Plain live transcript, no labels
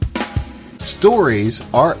Stories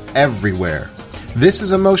are everywhere. This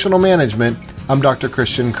is Emotional Management. I'm Dr.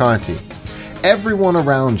 Christian Conti. Everyone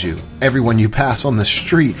around you, everyone you pass on the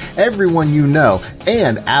street, everyone you know,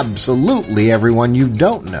 and absolutely everyone you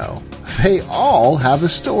don't know, they all have a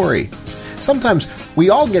story. Sometimes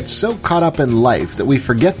we all get so caught up in life that we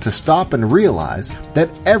forget to stop and realize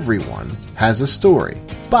that everyone has a story.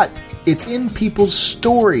 But it's in people's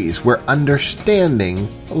stories where understanding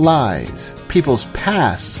lies. People's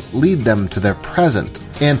pasts lead them to their present.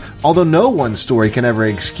 And although no one's story can ever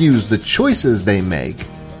excuse the choices they make,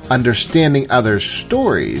 understanding others'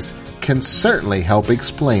 stories can certainly help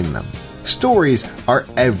explain them. Stories are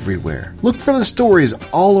everywhere. Look for the stories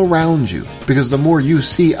all around you, because the more you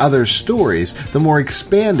see others' stories, the more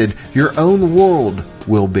expanded your own world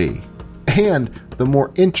will be, and the more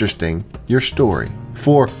interesting your story.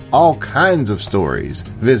 For all kinds of stories,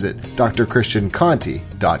 visit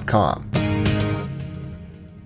drchristianconti.com.